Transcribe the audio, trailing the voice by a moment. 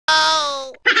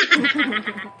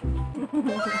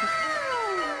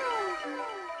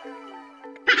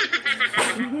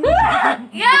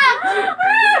Yeah!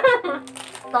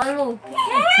 Talo.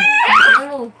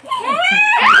 Talo.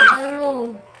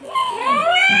 Talo.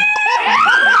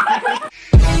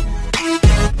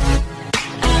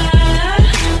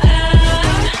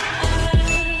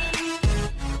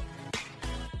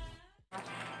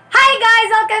 Hi guys!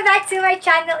 Welcome back to my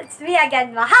channel. It's me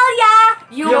again, Mahalia!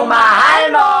 Yung mahal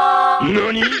mo!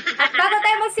 Nani? At bago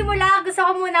tayo magsimula, gusto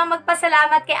ko munang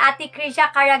magpasalamat kay Ate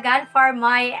Krisha Caragan for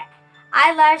my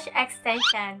eyelash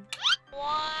extension.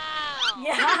 Wow!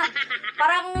 Yeah!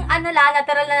 Parang ano lang,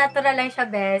 natural lang siya,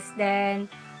 best. Then,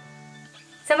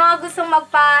 sa mga gustong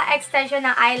magpa-extension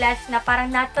ng eyelash na parang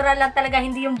natural lang talaga,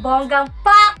 hindi yung bonggang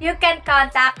pak, you can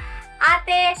contact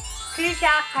Ate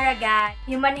Krisha Caragan.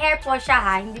 Human hair po siya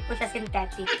ha, hindi po siya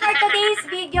synthetic. For today's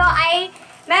video ay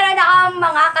meron akong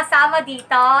mga kasama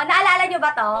dito. Naalala nyo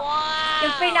ba to? Wow!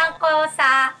 Yung pinang ko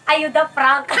sa Ayuda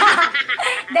Prank.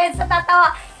 Then sa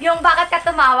tatawa, yung bakit ka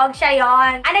tumawag siya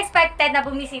yon. Unexpected na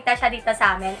bumisita siya dito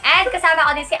sa amin. And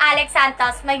kasama ko din si Alex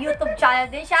Santos. May YouTube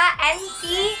channel din siya. And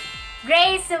si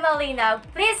Grace Sumalino.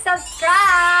 Please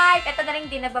subscribe! Ito na rin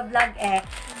din nagbablog eh.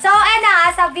 So,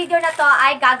 sa video na to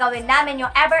ay gagawin namin yung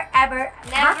Never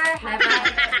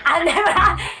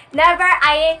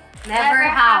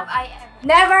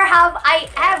have I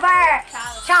ever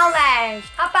challenge.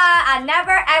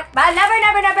 Never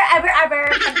ever.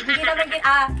 Hindi naman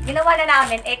ginawa na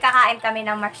namin, kakain kami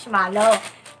ng marshmallow.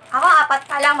 Ako, 4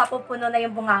 pa lang, mapupuno na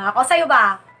yung bunganga ko. Sa'yo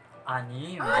ba?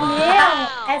 6.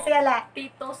 Sige, le.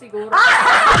 7 siguro.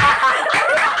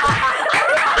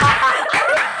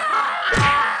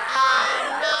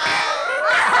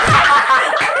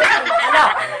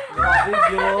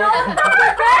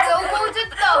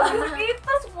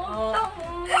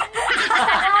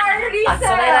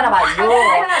 Sanay na naman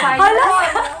yun.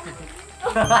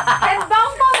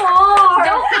 Headbang pa mo!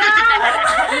 Joke lang!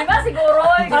 Di ba siguro?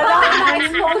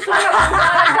 Na-exposure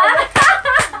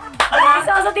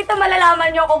So, dito malalaman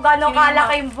nyo kung gano'ng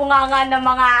kalaki yung bunganga ng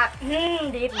mga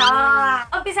dito.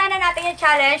 Umpisa na natin yung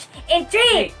challenge in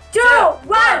 3, 2,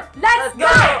 1, let's go!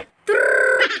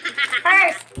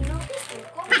 First!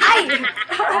 Ay!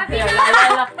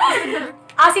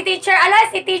 Si teacher.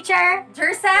 Si teacher.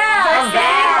 Jercel!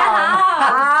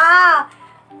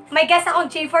 May guess akong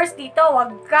G-Force dito.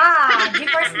 Wag ka.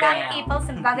 G-Force lang people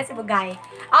sa bagay sa bugay.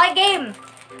 Okay, game.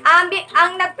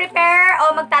 Ang nag-prepare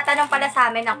o magtatanong pala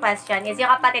sa amin ng question is yung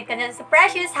kapatid ko na si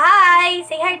Precious. Hi!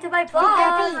 Say hi to my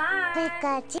vlog!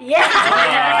 Pikachu. Yeah!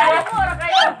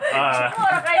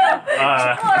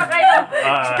 Mura kayo!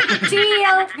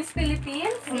 Chill! Miss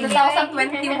Philippines?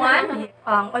 2021?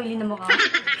 Ang oily na mukha.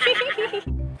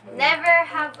 Never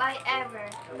have I ever.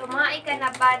 Tumae ka na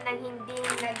ba nang hindi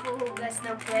naghuhugas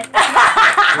ng puwet?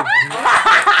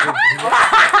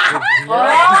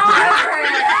 Wala.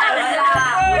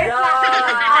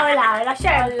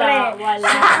 Siyempre.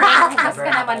 Hugas ka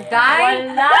naman,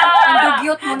 guy. Ang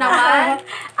dugyot mo naman.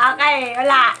 Okay,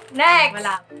 wala. Next.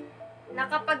 Wala.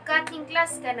 Nakapag-cutting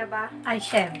class ka na ba? Ay,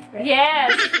 siyempre.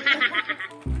 Yes!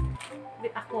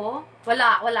 Ako?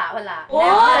 Wala.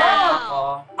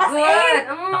 Oh! As in!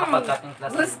 Nakapag-cutting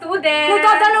class. Good student!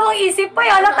 Nagdadalawang isip pa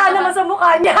yan. Halata naman sa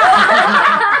mukha niya.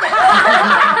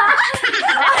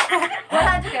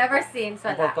 Wala dyan ever since.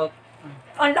 Wala. Never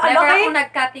Never ako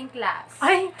nag-cutting class.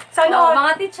 Ay, sana all.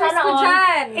 Mga teachers ko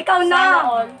dyan. Ikaw na.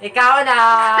 Ikaw na.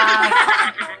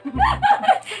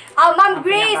 Ma'am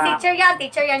Grace, teacher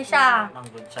yan siya.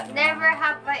 Never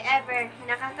have I ever.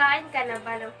 Nakakain ka na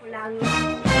ba ng hulangin?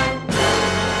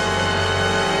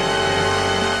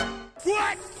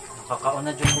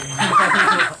 Nakakauna dyan mo.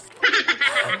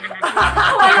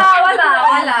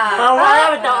 Wala.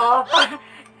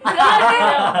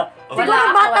 Siguro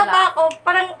bata pa ako,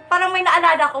 parang may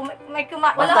naalala ko, may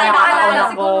Wala akong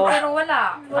maalala siguro, pero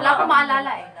wala. Wala akong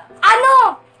maalala eh.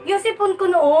 Ano? Yung sipon ko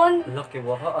noon. Laki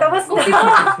waha. Tapos, Kung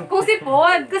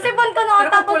sipon. sipon ko noon.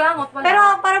 Pero Tapos, kulangot wala. pero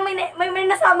parang may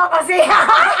nasama kasi.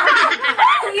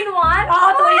 2 in 1? Oo,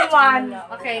 2 in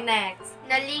 1. Okay, next.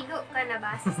 Naligo ka na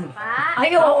ba sa spa?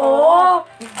 Ay, oo.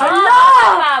 Ano?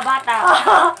 Bata.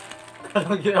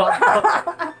 Anong ginawa?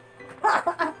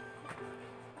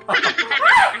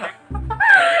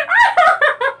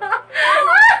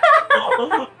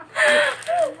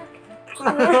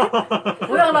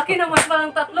 Uy, ang laki naman parang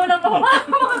 3 lang ako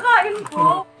makakain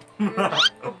ko.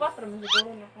 Kupas, raman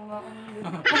siguro na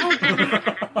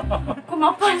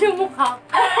kumapal yung mukha.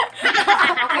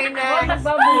 Okay, next.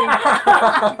 Nagbaboy.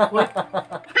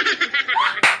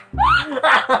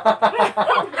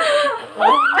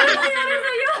 Ano nangyari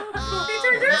sa'yo?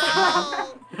 Teacher Jercel.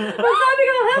 Sabi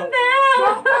ko, hindi!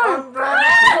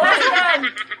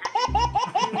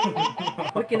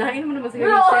 Pag kinain mo naman sa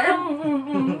Michelle.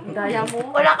 Daya mo.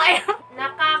 Wala kayo.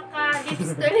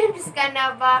 Nakaka-lips to lips ka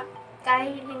na ba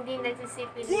kahit hindi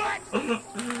nagsisipil?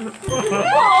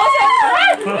 Oo, syempre!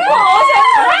 Oo,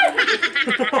 syempre!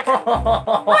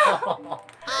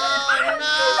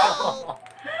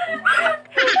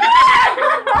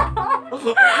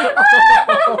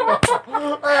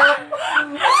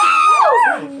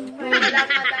 May walang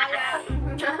madaya.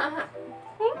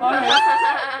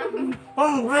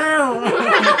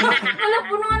 Wala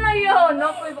po na na yun.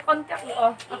 Ako, iba konti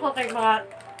ako. Ako kay mga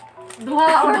duha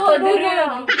or diri.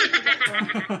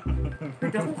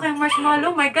 Ako kay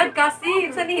marshmallow. My God,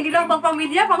 kasi. Saan hindi lang pang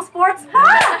pamilya, pang sports pa.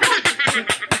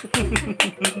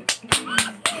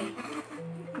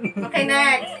 Okay,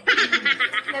 next.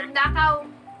 Nagnakaw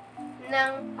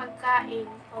ng pagkain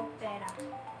o pera.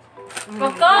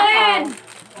 Pagkain!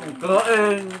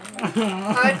 Kain.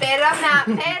 O, pera na,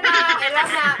 pera, pera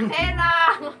na, pera.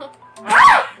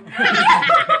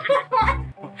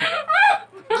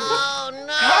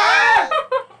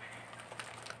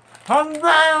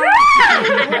 Hanggang!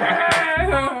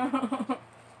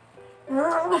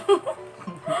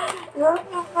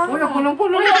 Wala,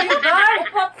 punong-puno na yun, guys.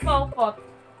 Upat pa, upat.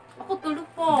 Ako tulog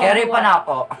po. Carry pa na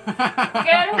ako.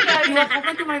 Carry, carry. What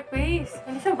happened to my face?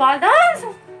 Ano siya, baldas?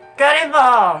 Carry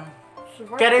pa!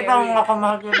 Sure, Carry pa ang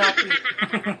nakamahal yung dati.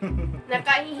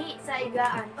 Nakahihi sa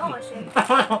igaan. Oo, syempre.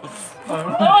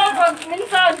 Oh, pag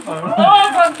minsan! Oh,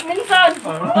 pag minsan!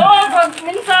 Oh, pag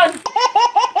minsan!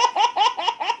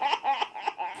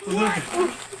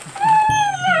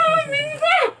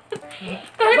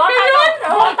 Kahit yun!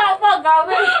 Bata pa,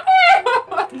 gawin!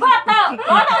 Bata!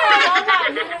 Bata na, bata!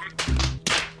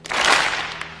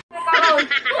 Karoon!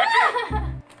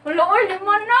 Wala, oy,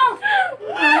 limon na!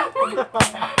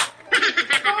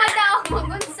 Kumada ako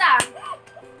magunsa.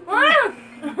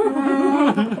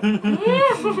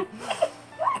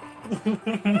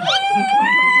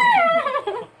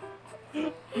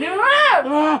 Limon!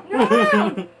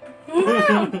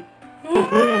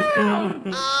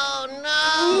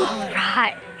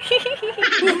 Right.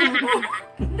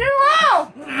 Limon!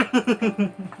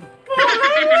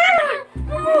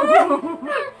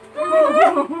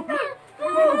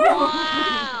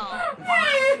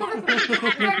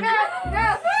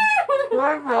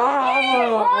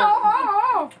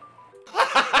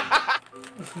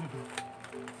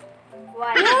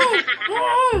 Why?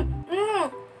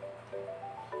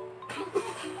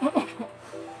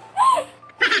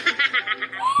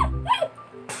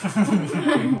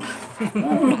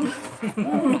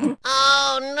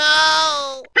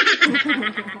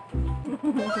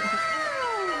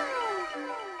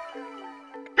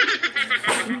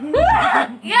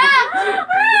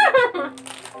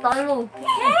 Talo.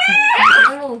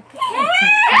 Talo.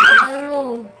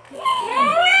 Talo.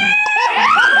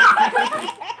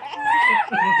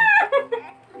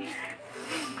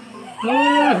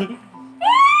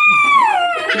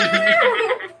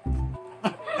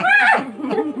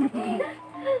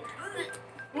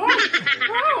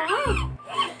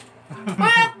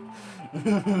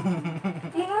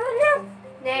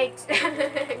 Next.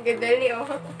 Gadali, oh.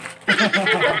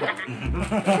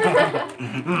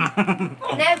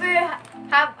 Never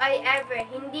have I ever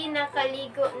hindi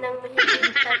nakaligo ng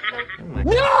mahigit tatlong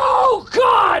No,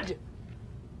 God!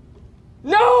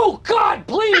 No, God,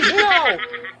 please, no!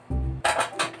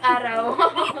 araw.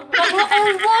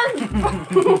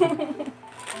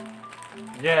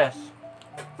 Yes.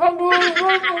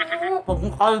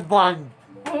 Pagkalban.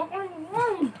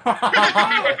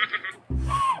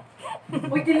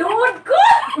 Uy, tinuod ko!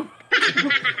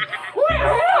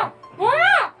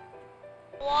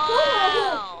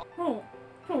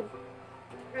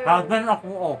 Kalban ako,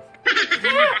 oh.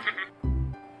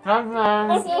 Kalban.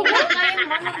 Sino kayo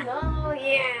manalo?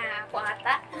 Yeah,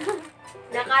 kwata.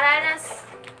 Nakaranas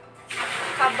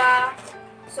ka ba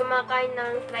sumakay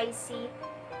ng tricy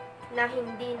na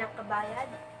hindi nakabayad?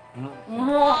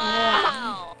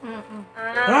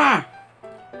 Ah,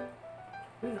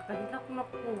 Uy, nakahilak na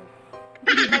po.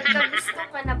 nagkagusto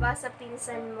ka na ba sa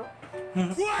pinsan mo?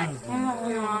 Pinsan?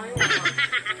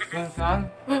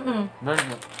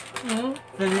 Dali.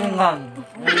 Silungan.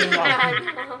 Silungan.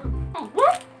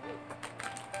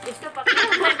 Gusto pa ka?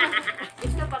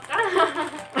 Gusto pa ka?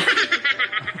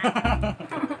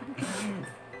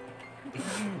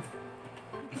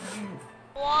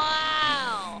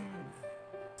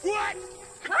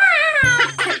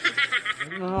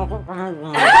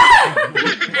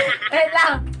 Wait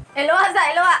lang. Eluwa sa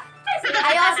eluwa.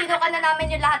 Ayun, sinuka na namin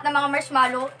yung lahat ng mga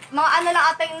marshmallow. Mga ano lang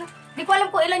ating, di ko alam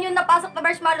kung ilan yung napasok na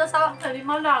marshmallow sa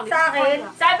Lima lang. sa akin.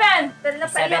 7! Pero na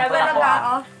pa Seven ilan po ako. talaga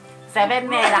ako. 7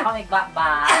 men ako nagbaba.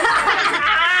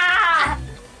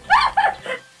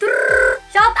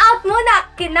 Shout out muna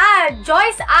kina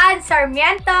Joyce Ann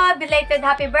Sarmiento, belated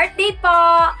happy birthday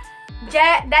po.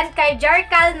 Then kay Jer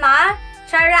Calma,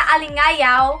 Chara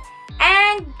Alingayaw,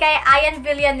 and kay Ayan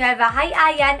Villanueva. Hi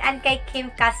Ayan, and kay Kim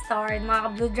Castor, mga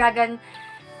Blue Dragon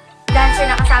dancer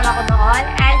na kasama ko noon.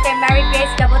 And kay Mary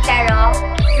Grace Gabotero,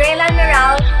 Draylan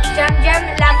Miral, Jem Jem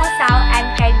Lamosao, and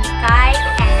kay Mikay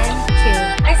and Chu.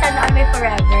 Ay, sana all may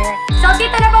forever. So,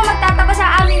 dito na po magtatapos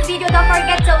ang aming video. Don't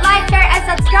forget to like, share, and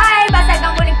subscribe. At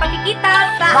hanggang muling pagkikita.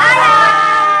 Bye!